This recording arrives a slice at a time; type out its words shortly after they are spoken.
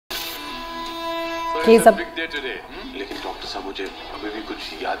He's a big day today. लेकिन doctor साहब मुझे अभी भी कुछ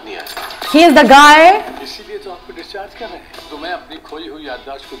याद नहीं आया. He is the guy. इसीलिए तो आपको डिस्चार्ज कर रहे हैं. तो मैं अपनी खोई हुई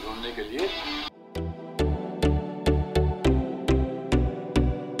याददाश्त को ढूंढने के लिए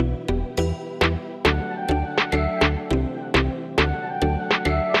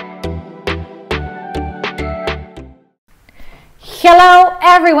Hello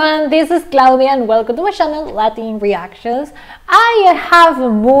everyone, this is Claudia and welcome to my channel Latin Reactions. I have a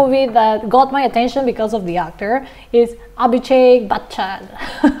movie that got my attention because of the actor. It's Abhishek Bachchan.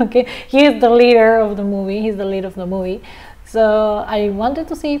 Okay, he is the leader of the movie. He's the lead of the movie. So I wanted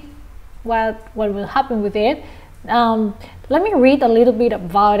to see what will happen with it. Let me read a little bit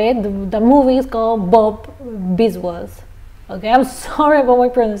about it. The movie is called Biswas. Okay, I'm sorry about my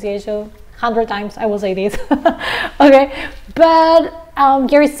pronunciation. 100 times I will say this. Okay, but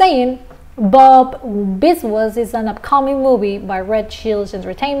here is saying Biswas is an upcoming movie by Chillies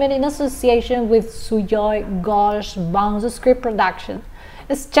Entertainment in association with Sujoy Ghosh Boundscript production,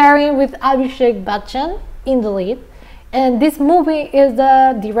 starring with Abhishek Bachchan in the lead. And this movie is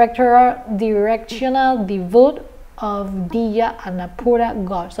the directional debut of Diya Annapurna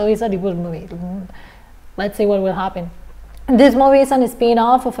Ghosh. So it's a debut movie. Let's see what will happen. This movie is a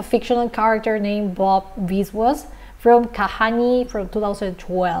spin-off of a fictional character named Biswas from Kahani from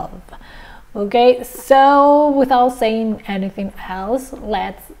 2012. Okay, so without saying anything else,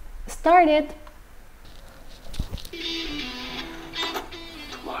 let's start it.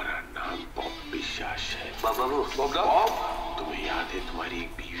 तुम्हारा नाम Biswas है. बाबू, तुम्हें याद है तुम्हारी एक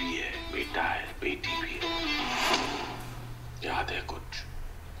बीवी है, बेटा है, बेटी भी है. याद है कुछ?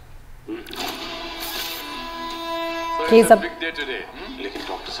 He's a big day today. लेकिन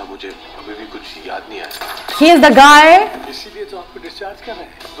डॉक्टर साहब मुझे अभी भी कुछ याद नहीं आया. He is the guy. इसीलिए तो आपको डिस्चार्ज कर रहे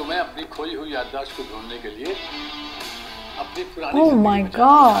हैं. तो मैं अपनी खोई हुई याददाश्त को ढूंढने के लिए अपनी पुरानी Oh my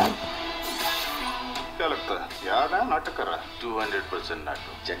God. क्या लगता है? याद है नाटक कर रहा है. 200%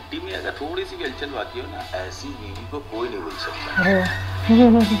 नाटक. चट्टी में अगर थोड़ी सी भी हलचल बाकी हो ना, ऐसी बीवी को कोई नहीं भूल सकता.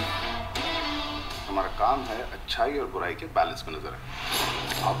 हमारा काम है अच्छाई और बुराई के बैलेंस में नजर रखना.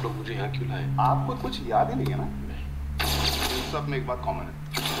 आप लोग मुझे यहाँ क्यों लाए? आपको कुछ याद ही नहीं है ना? सब में एक बात कॉमन है.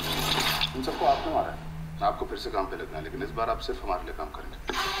 उन सबको आपने मारा है. आपको फिर से काम पे लगना है, लेकिन इस बार आप सिर्फ हमारे लिए काम करेंगे.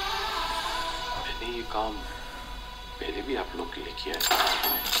 मैंने ये काम पहले भी आप लोग के लिए किया है.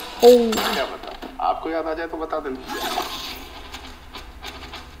 क्या पता, आपको याद आ जाए तो बता देना.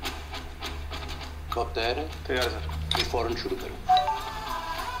 कब तैयार है? तैयार सर. ये फौरन शुरू करो.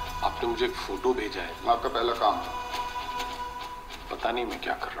 आपने मुझे एक फोटो भेजा है. आपका पहला काम था. पता नहीं मैं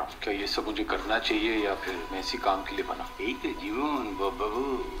क्या कर रहा हूँ. क्या ये सब मुझे करना चाहिए या फिर मैं इसी काम के लिए बना? यही तो जीवन बाबू,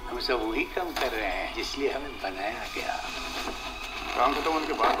 हम सब वही काम कर रहे हैं जिसलिए हमें बनाया गया. काम खत्म होने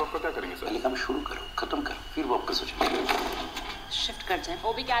के बाद आप क्या करेंगे सर? पहले काम शुरू करो, खत्म करो, फिर वापस हो जाएंगे. शिफ्ट कर जाए. वो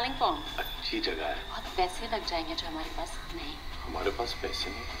भी कालिंपोंग. अच्छी जगह है. बहुत पैसे लग जाएंगे जो हमारे पास नहीं. हमारे पास पैसे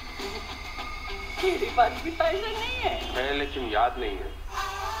नहीं. मेरे पास भी पैसे नहीं है. लेकिन याद नहीं है.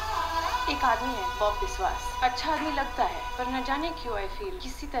 एक आदमी है बिस्वास. अच्छा आदमी लगता है, पर न जाने क्यों आई फील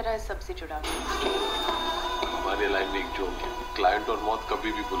किसी तरह सबसे जुड़ा हुआ. हमारे लाइन में एक जोक है, क्लाइंट और मौत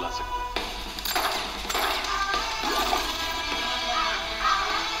कभी भी बुला सकते हैं.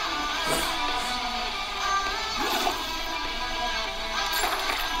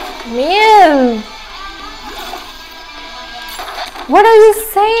 Man, what are you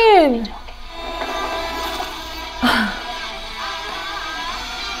saying?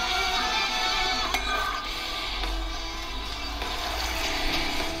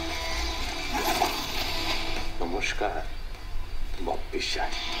 नमस्कार,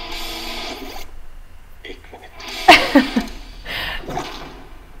 Biswas. एक minute.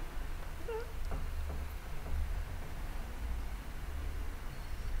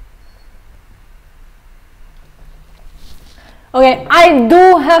 Okay, I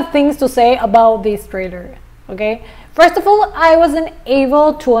do have things to say about this trailer. Okay, first of all, I wasn't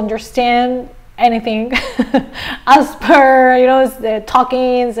able to understand anything as per the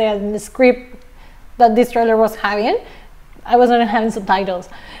talkings and the script that this trailer was having. I wasn't having subtitles.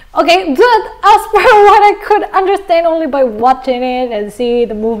 Okay, but as per what I could understand only by watching it and see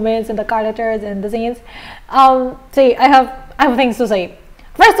the movements and the characters and the scenes, see, I have things to say.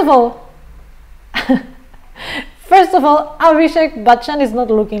 First of all, Abhishek Bachchan is not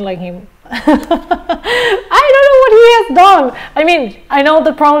looking like him. I don't know what he has done. I mean, I know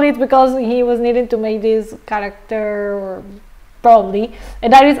that probably it's because he was needing to make this character, or probably,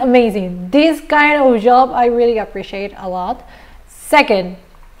 and that is amazing. This kind of job I really appreciate a lot. Second,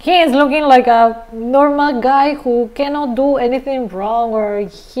 he is looking like a normal guy who cannot do anything wrong, or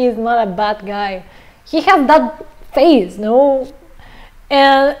he's not a bad guy. He has that face, no?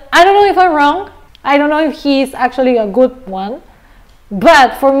 And I don't know if I'm wrong, I don't know if he's actually a good one,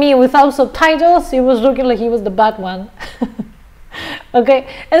 but for me, without subtitles, it was looking like he was the bad one. Okay,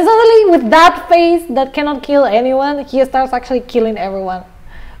 and suddenly with that face that cannot kill anyone, he starts actually killing everyone.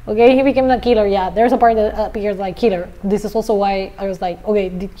 Okay, he became the killer. Yeah, there's a part that appears like killer. This is also why I was like,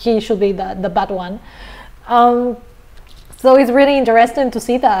 okay, he should be the bad one. So it's really interesting to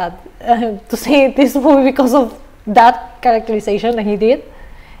see that, to see this movie because of that characterization that he did,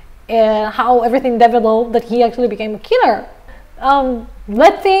 and how everything developed that he actually became a killer.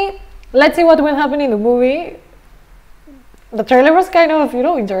 Let's see what will happen in the movie. The trailer was kind of, you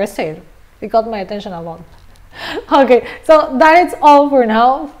know, interesting. It got my attention a lot. Okay, so that is all for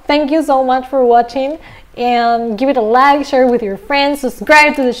now. Thank you so much for watching, and give it a like, share it with your friends,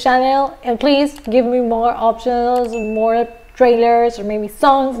 subscribe to the channel, and please give me more options, more trailers, or maybe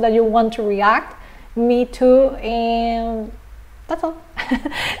songs that you want to react me to, and that's all.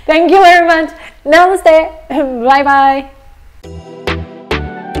 Thank you very much. Namaste. Bye bye.